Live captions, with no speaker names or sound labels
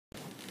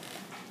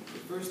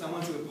First, I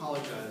want to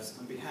apologize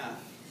on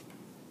behalf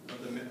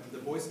of the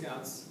Boy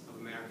Scouts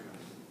of America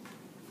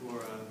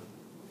for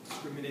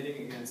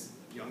discriminating against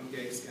young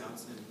gay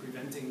scouts and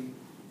preventing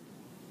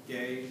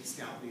gay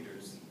scout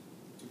leaders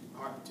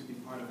to be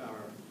part of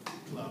our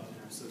club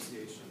and our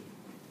association.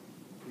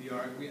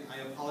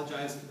 I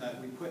apologize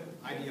that we put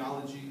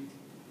ideology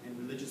and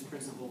religious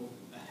principle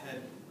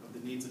ahead of the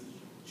needs of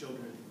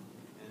children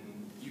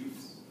and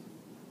youth.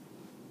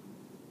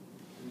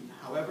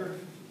 However,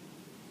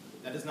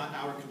 that is not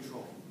our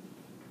control.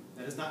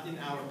 That is not in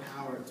our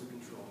power to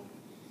control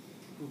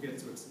who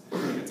gets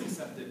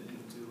accepted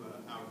into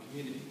our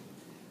community.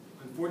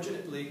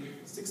 Unfortunately,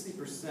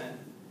 60%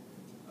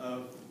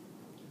 of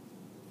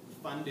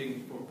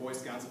funding for Boy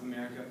Scouts of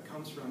America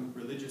comes from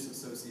religious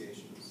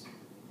associations,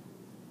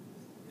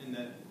 and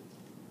that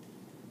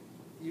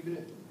even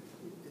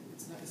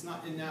it's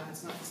not in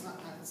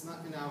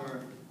our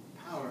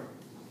power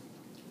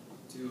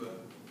to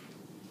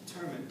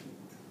determine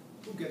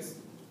who gets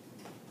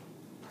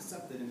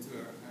accepted into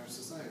our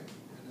society.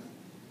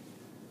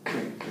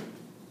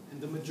 And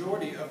the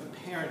majority of the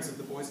parents of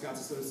the Boy Scouts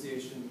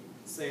Association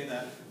say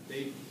that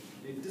they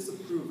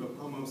disapprove of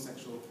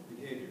homosexual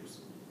behaviors,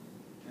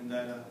 and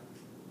that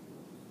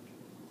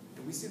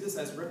and we see this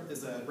as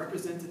a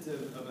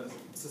representative of a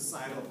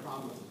societal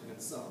problem in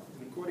itself.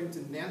 And according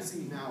to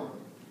Nancy Nauer,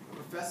 a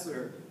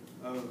professor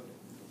of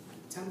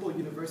Temple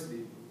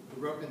University,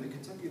 who wrote in the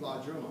Kentucky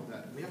Law Journal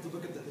that we have to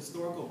look at the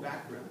historical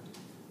background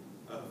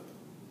of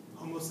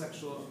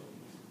homosexual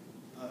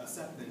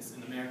acceptance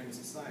in American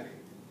society.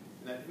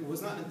 And that it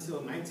was not until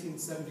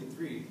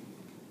 1973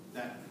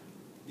 that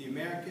the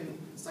American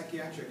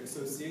Psychiatric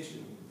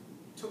Association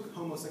took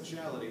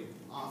homosexuality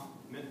off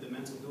the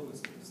mental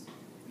illness list.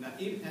 And that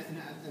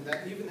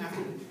even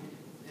after,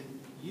 and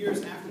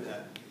years after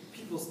that,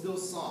 people still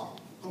saw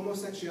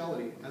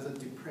homosexuality as a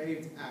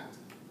depraved act,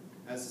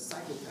 as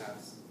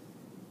psychopaths,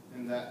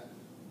 and that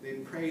they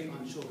preyed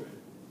on children.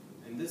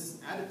 And this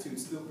attitude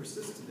still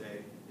persists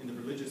today in the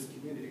religious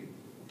community,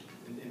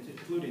 and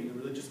including the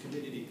religious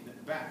community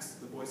that backs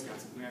the Boy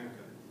Scouts of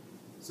America.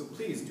 So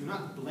please do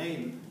not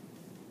blame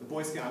the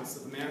Boy Scouts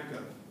of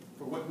America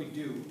for what we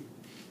do,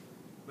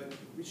 but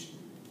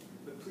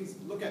please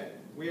look at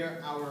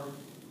where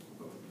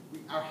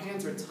our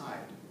hands are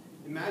tied.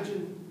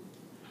 Imagine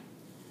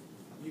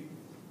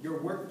your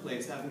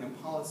workplace having a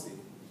policy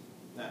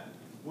that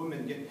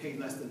women get paid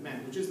less than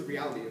men, which is the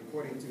reality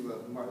according to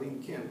Marlene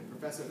Kim,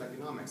 professor of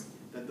economics,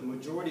 that the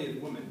majority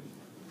of women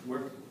who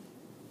work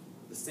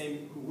the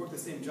same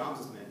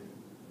jobs as men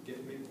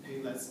get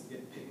paid less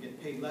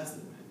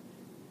than men.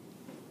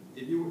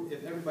 If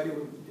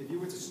you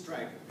were to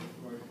strike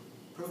or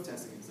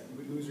protest against that, you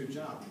would lose your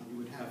job. You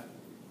would have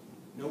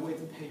no way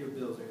to pay your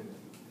bills or anything.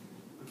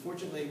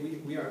 Unfortunately,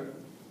 we are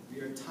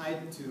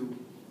tied to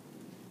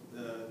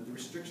the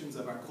restrictions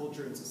of our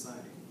culture and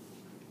society.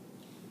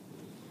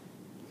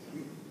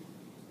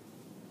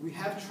 We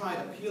have tried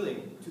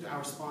appealing to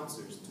our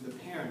sponsors, to the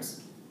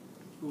parents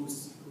who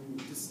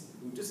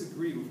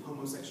disagree with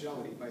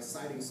homosexuality by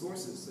citing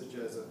sources such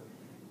as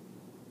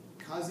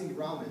Kazi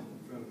Rahman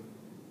from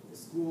the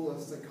School of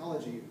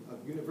Psychology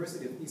of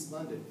University of East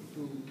London,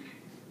 who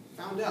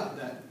found out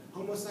that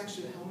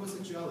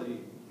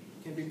homosexuality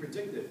can be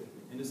predicted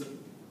and is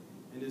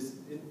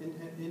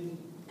in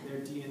their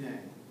DNA.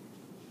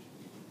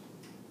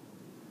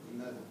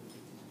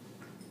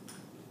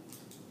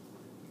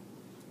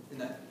 And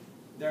that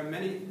there are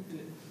many,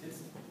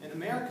 in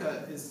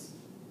America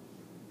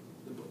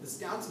the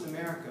Scouts in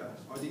America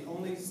are the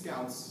only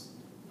scouts,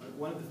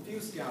 one of the few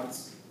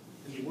scouts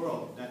in the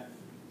world that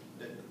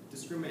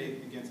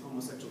discriminate against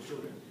homosexual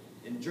children.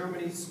 In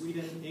Germany,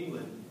 Sweden,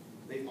 England,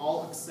 they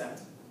all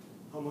accept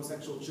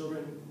homosexual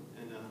children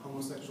and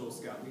homosexual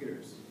scout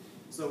leaders.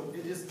 So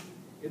it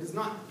is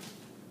not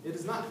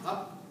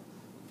up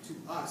to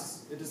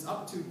us. It is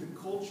up to the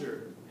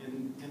culture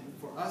and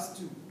for us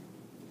to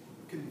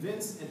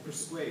convince and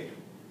persuade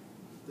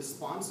the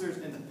sponsors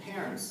and the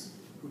parents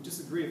who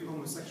disagree with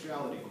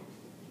homosexuality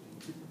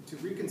to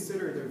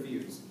reconsider their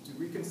views, to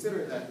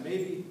reconsider that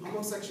maybe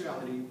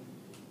homosexuality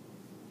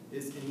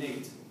is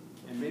innate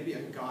and maybe a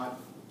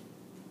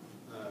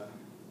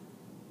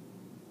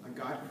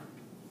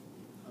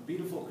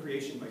beautiful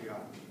creation by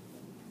God.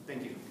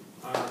 Thank you.